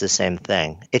experienced the same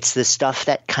thing. It's the stuff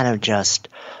that kind of just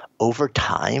over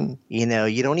time, you know,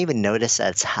 you don't even notice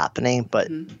that it's happening, but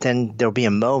then there'll be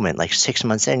a moment like 6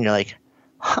 months in, you're like,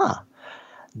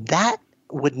 that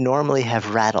would normally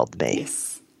have rattled me.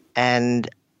 Yes. And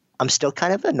I'm still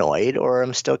kind of annoyed or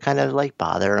I'm still kind of like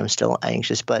bothered. I'm still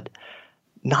anxious, but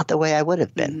not the way I would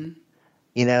have been,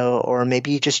 you know, or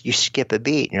maybe you skip a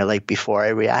beat and you're like, before I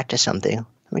react to something,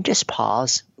 I mean, just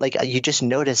pause. Like you just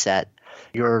notice that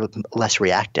you're less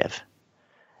reactive,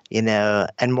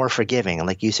 and more forgiving. And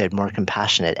like you said, more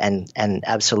compassionate, and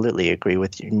absolutely agree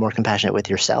with you, more compassionate with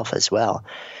yourself as well,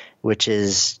 which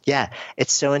is, yeah,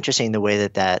 it's so interesting the way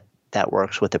that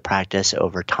works with the practice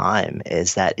over time,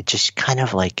 is that it just kind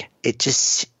of like, it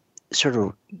just sort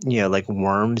of, like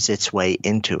worms its way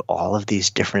into all of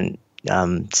these different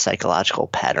psychological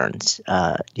patterns,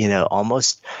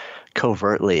 almost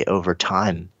covertly over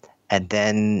time. And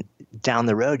then down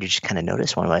the road, you just kind of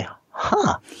notice one way,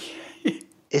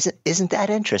 isn't that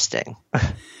interesting?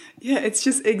 Yeah, it's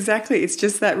just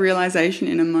that realization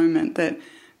in a moment that,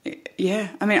 yeah,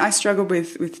 I mean, I struggled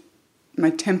with my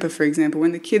temper, for example.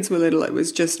 When the kids were little, it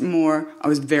was just more, I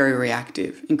was very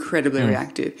reactive, incredibly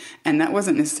reactive. And that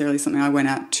wasn't necessarily something I went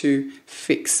out to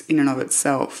fix in and of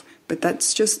itself. But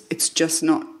it's just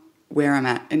not where I'm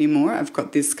at anymore. I've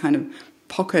got this kind of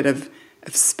pocket of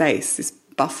space, this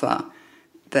buffer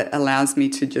that allows me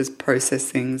to just process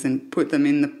things and put them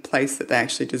in the place that they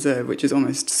actually deserve, which is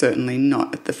almost certainly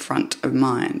not at the front of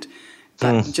mind.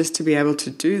 But just to be able to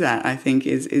do that, I think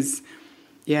is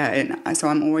yeah. And so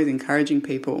I'm always encouraging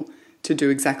people to do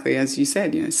exactly as you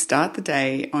said, start the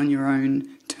day on your own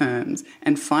terms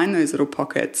and find those little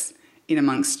pockets in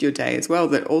amongst your day as well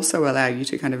that also allow you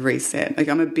to kind of reset.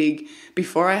 Like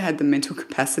before I had the mental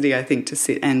capacity, I think, to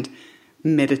sit and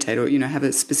meditate or, have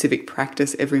a specific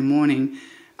practice every morning,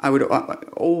 I would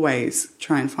always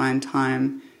try and find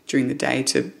time during the day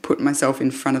to put myself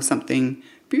in front of something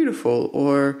beautiful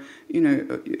or,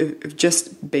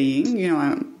 just being.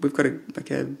 We've got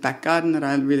a back garden that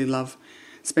I really love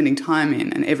spending time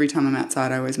in, and every time I'm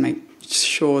outside I always make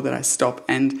sure that I stop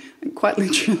and quite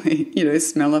literally,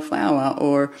 smell a flower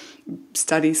or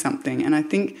study something. And I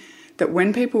think that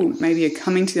when people maybe are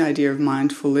coming to the idea of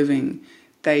mindful living,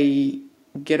 they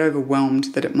get overwhelmed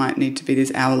that it might need to be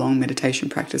this hour-long meditation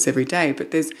practice every day.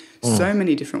 But there's so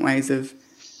many different ways of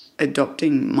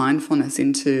adopting mindfulness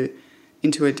into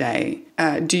a day.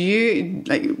 Do you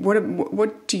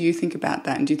what do you think about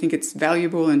that? And do you think it's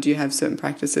valuable? And do you have certain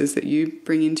practices that you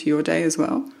bring into your day as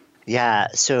well? Yeah.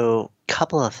 So a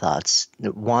couple of thoughts.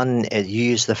 One, you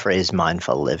use the phrase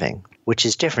mindful living, which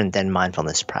is different than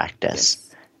mindfulness practice. Yes.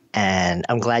 And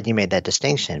I'm glad you made that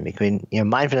distinction between,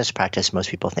 mindfulness practice, most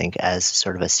people think as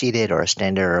sort of a seated or a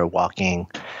standing or a walking,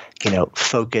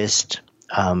 focused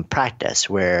practice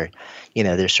where,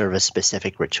 there's sort of a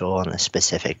specific ritual and a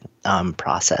specific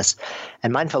process.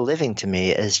 And mindful living to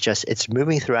me is just, it's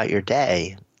moving throughout your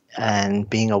day and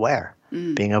being aware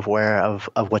of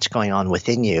what's going on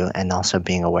within you and also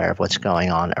being aware of what's going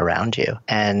on around you.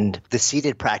 And the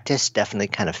seated practice definitely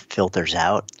kind of filters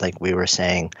out, like we were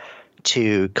saying,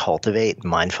 to cultivate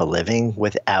mindful living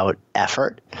without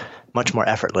effort, much more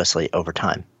effortlessly over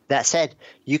time. That said,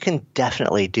 you can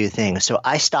definitely do things. So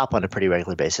I stop on a pretty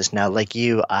regular basis. Now, like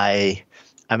you,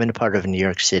 I'm in a part of New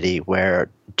York City where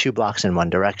 2 blocks in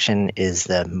one direction is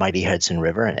the mighty Hudson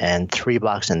River and 3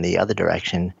 blocks in the other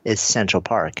direction is Central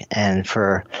Park. And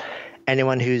for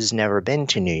anyone who's never been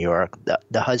to New York,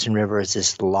 the Hudson River is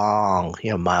this long,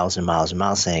 miles and miles and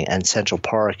miles thing, and Central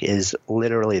Park is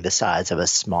literally the size of a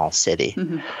small city.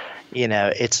 Mm-hmm.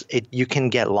 You can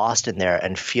get lost in there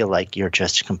and feel like you're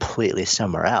just completely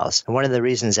somewhere else. And one of the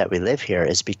reasons that we live here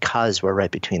is because we're right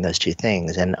between those two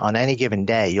things. And on any given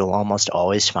day, you'll almost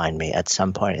always find me at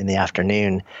some point in the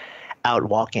afternoon out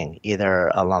walking,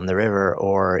 either along the river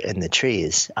or in the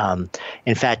trees.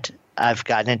 In fact, I've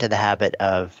gotten into the habit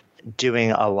of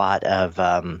doing a lot of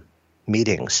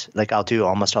meetings. Like I'll do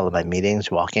almost all of my meetings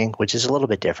walking, which is a little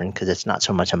bit different because it's not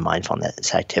so much a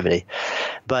mindfulness activity.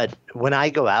 But when I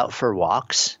go out for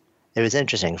walks, it was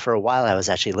interesting. For a while, I was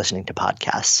actually listening to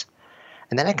podcasts.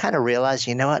 And then I kind of realized,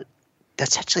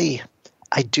 that's actually,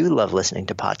 I do love listening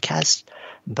to podcasts.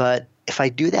 But if I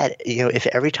do that, if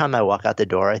every time I walk out the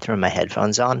door, I throw my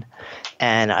headphones on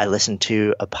and I listen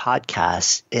to a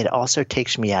podcast, it also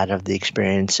takes me out of the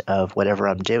experience of whatever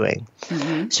I'm doing.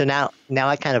 Mm-hmm. So now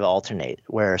I kind of alternate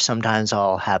where sometimes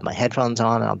I'll have my headphones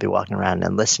on and I'll be walking around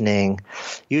and listening,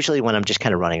 usually when I'm just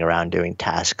kind of running around doing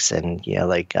tasks and,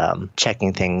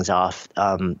 checking things off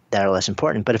that are less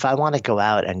important. But if I want to go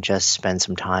out and just spend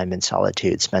some time in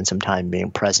solitude, spend some time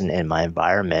being present in my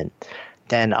environment,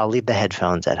 then I'll leave the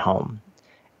headphones at home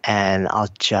and I'll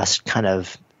just kind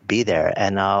of be there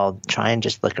and I'll try and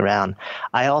just look around.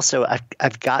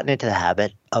 I've gotten into the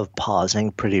habit of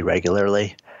pausing pretty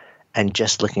regularly and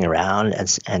just looking around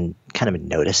and kind of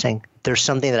noticing. There's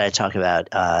something that I talk about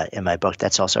in my book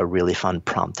that's also a really fun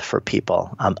prompt for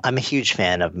people. I'm a huge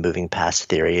fan of moving past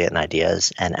theory and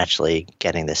ideas and actually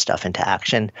getting this stuff into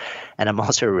action. And I'm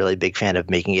also a really big fan of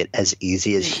making it as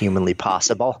easy as humanly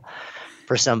possible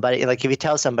for somebody. Like if you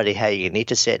tell somebody, hey, you need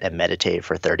to sit and meditate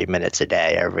for 30 minutes a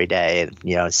day every day,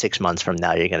 and 6 months from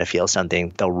now you're going to feel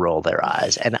something, they'll roll their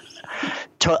eyes. And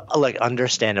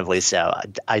understandably so,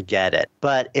 I get it.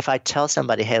 But if I tell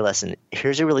somebody, hey, listen,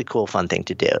 here's a really cool, fun thing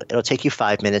to do. It'll take you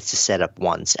 5 minutes to set up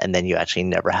once, and then you actually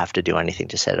never have to do anything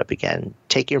to set up again.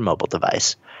 Take your mobile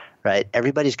device, right?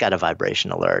 Everybody's got a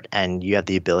vibration alert, and you have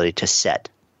the ability to set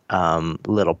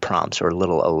little prompts or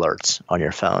little alerts on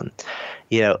your phone.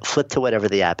 Flip to whatever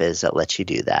the app is that lets you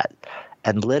do that.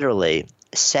 And literally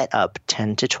set up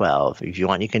 10 to 12. If you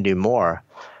want, you can do more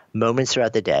moments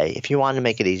throughout the day. If you want to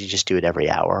make it easy, just do it every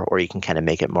hour, or you can kind of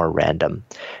make it more random,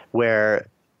 where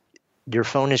your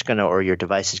phone is going to, or your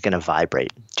device is going to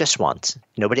vibrate just once.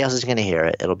 Nobody else is going to hear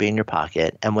it. It'll be in your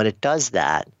pocket. And when it does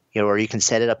that, or you can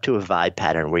set it up to a vibe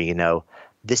pattern where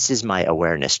this is my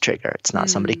awareness trigger. It's not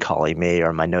somebody calling me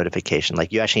or my notification.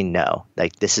 Like you actually know,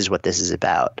 like this is what this is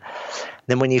about.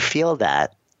 Then when you feel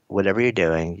that, whatever you're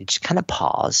doing, you just kind of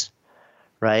pause,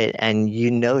 right? And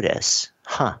you notice,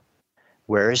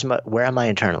 where am I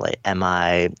internally? Am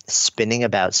I spinning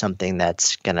about something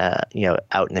that's gonna,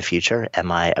 out in the future?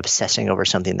 Am I obsessing over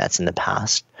something that's in the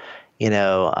past?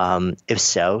 If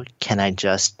so, can I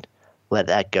just let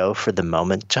that go for the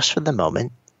moment, just for the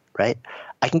moment, right?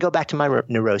 I can go back to my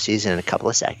neuroses in a couple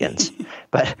of seconds,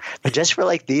 but just for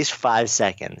like these 5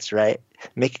 seconds, right?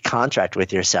 Make a contract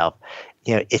with yourself.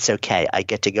 It's okay. I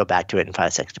get to go back to it in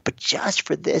 5 seconds, but just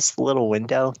for this little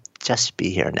window, just be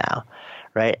here now.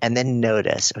 Right. And then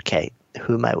notice, okay,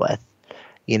 who am I with?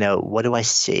 What do I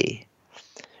see?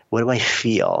 What do I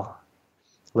feel?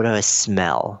 What do I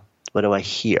smell? What do I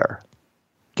hear?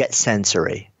 Get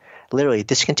sensory. Literally,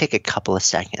 this can take a couple of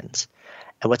seconds.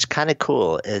 And what's kind of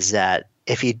cool is that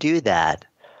if you do that,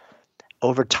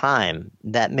 over time,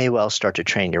 that may well start to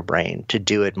train your brain to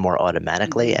do it more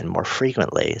automatically and more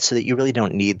frequently so that you really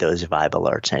don't need those vibe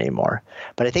alerts anymore.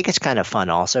 But I think it's kind of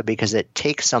fun also because it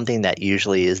takes something that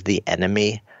usually is the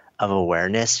enemy of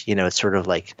awareness. It's sort of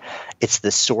like it's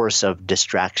the source of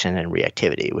distraction and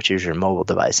reactivity, which is your mobile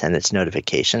device and its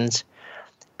notifications.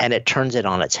 And it turns it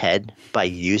on its head by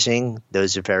using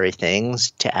those very things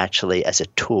to actually as a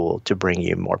tool to bring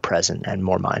you more present and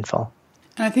more mindful.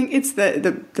 And I think it's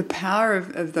the power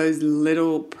of those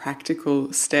little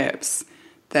practical steps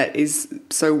that is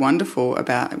so wonderful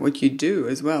about what you do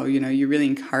as well. You really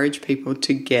encourage people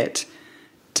to get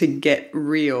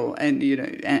real and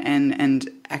and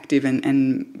active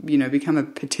and become a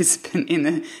participant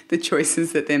in the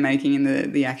choices that they're making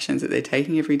and the actions that they're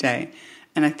taking every day.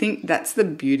 And I think that's the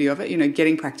beauty of it,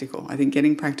 getting practical. I think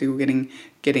getting practical,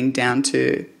 getting down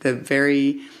to the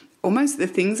very almost the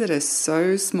things that are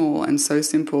so small and so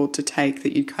simple to take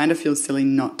that you kind of feel silly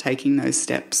not taking those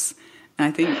steps. And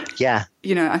I think,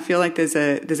 I feel like there's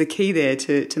a key there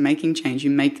to making change. You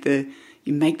make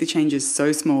the changes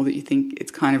so small that you think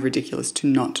it's kind of ridiculous to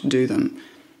not do them.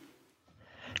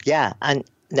 Yeah,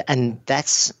 and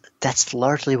that's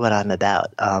largely what I'm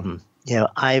about.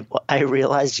 I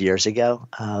realized years ago,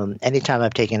 anytime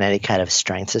I've taken any kind of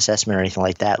strengths assessment or anything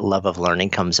like that, love of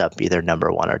learning comes up either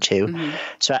number 1 or 2. Mm-hmm.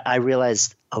 So I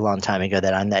realized a long time ago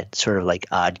that I'm that sort of like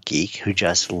odd geek who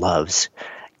just loves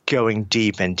going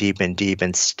deep and deep and deep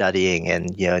and studying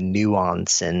and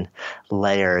nuance and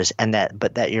layers,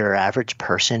 but that your average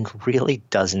person really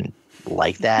doesn't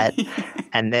like that,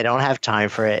 and they don't have time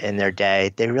for it in their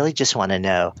day. They really just want to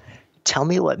know. Tell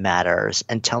me what matters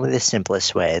and tell me the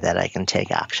simplest way that I can take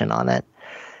action on it.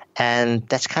 And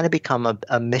that's kind of become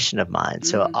a mission of mine. Mm-hmm.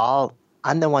 So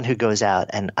I'm the one who goes out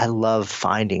and I love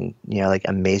finding, like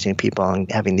amazing people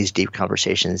and having these deep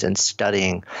conversations and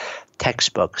studying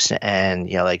textbooks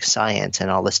and, like science and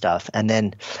all this stuff. And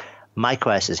then my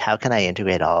quest is how can I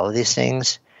integrate all of these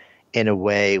things in a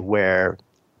way where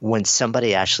when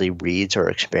somebody actually reads or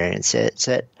experiences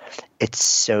it, it's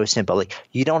so simple. Like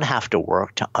you don't have to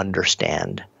work to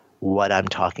understand what I'm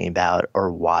talking about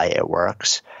or why it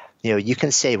works. You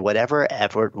can save whatever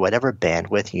effort, whatever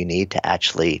bandwidth you need to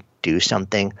actually do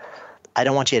something. I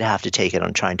don't want you to have to take it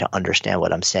on trying to understand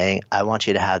what I'm saying. I want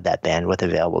you to have that bandwidth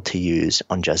available to use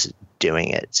on just doing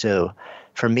it. So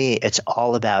for me, it's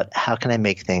all about how can I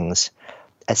make things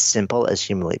as simple as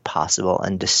humanly possible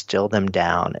and distill them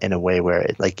down in a way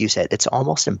where, like you said, it's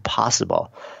almost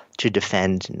impossible to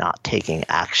defend not taking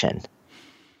action.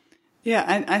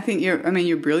 Yeah, I think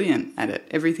you're brilliant at it.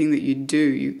 Everything that you do,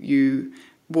 you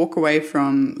walk away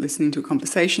from listening to a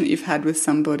conversation that you've had with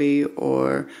somebody,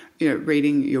 or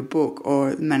reading your book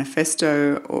or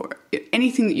manifesto or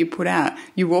anything that you put out,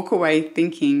 you walk away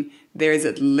thinking there is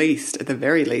at the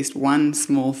very least, one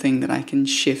small thing that I can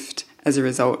shift as a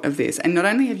result of this. And not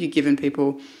only have you given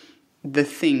people the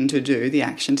thing to do, the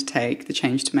action to take, the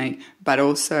change to make, but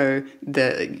also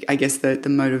the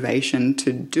motivation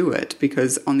to do it,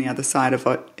 because on the other side of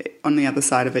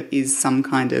it is some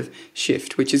kind of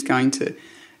shift, which is going to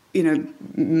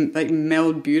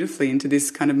meld beautifully into this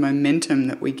kind of momentum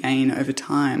that we gain over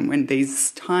time when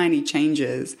these tiny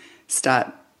changes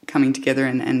start coming together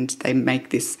and they make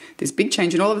this big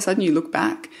change. And all of a sudden you look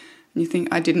back and you think,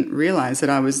 I didn't realize that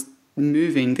I was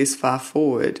moving this far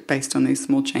forward based on these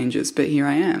small changes, but here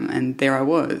I am and there I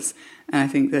was. And I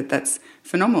think that that's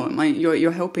phenomenal.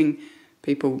 You're helping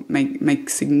people make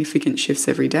significant shifts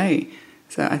every day.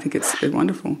 So I think it's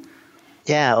wonderful.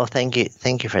 Yeah, well, thank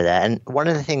you for that. And one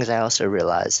of the things I also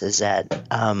realized is that,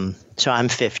 so I'm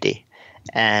 50,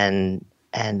 and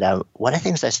one of the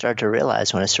things I started to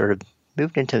realize when I sort of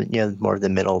moved into more of the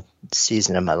middle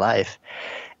season of my life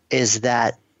is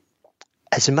that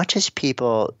as much as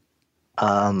people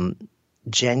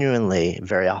genuinely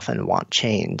very often want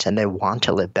change and they want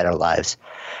to live better lives,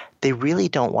 they really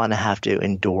don't want to have to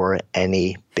endure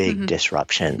any big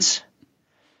disruptions.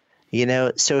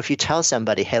 So if you tell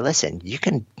somebody, hey, listen, you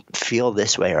can feel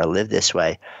this way or live this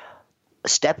way,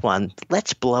 step one,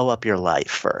 let's blow up your life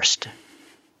first.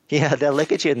 They'll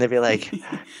look at you and they'll be like,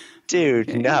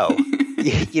 dude, no.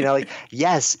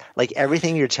 Yes,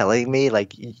 everything you're telling me,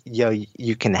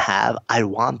 you can have, I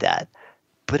want that.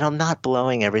 But I'm not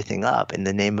blowing everything up in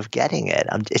the name of getting it.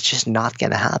 It's just not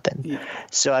going to happen. Yeah.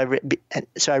 So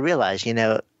I realized,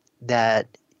 that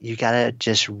you got to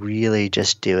just really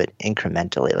just do it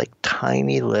incrementally, like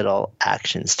tiny little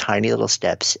actions, tiny little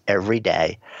steps every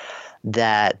day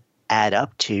that add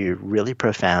up to really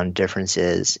profound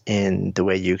differences in the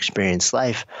way you experience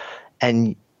life.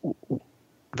 And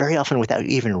very often without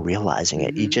even realizing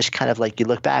it, you just kind of you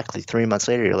look back 3 months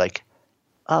later, you're like,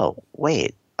 oh,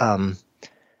 wait,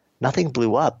 nothing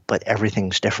blew up, but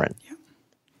everything's different.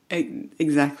 Yeah.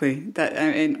 Exactly. That,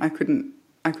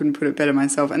 I couldn't put it better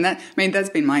myself. And that's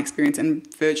been my experience, and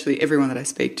virtually everyone that I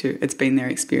speak to, it's been their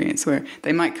experience, where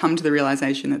they might come to the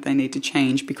realization that they need to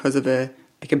change because of a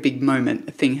big moment,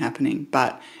 a thing happening.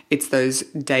 But it's those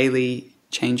daily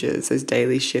changes, those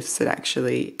daily shifts that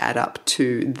actually add up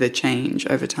to the change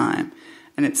over time.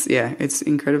 And it's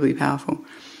incredibly powerful.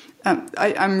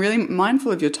 I'm really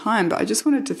mindful of your time, but I just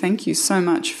wanted to thank you so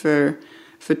much for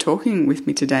talking with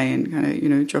me today and kind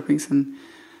of, dropping some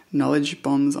knowledge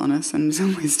bombs on us and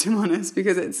some wisdom on us,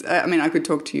 because I could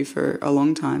talk to you for a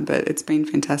long time, but it's been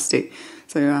fantastic.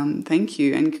 So thank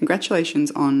you, and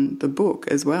congratulations on the book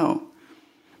as well.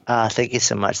 Thank you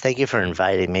so much. Thank you for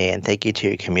inviting me, and thank you to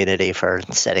your community for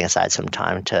setting aside some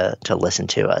time to listen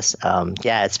to us.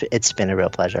 It's been a real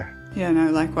pleasure. Yeah,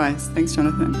 no, likewise. Thanks,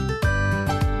 Jonathan.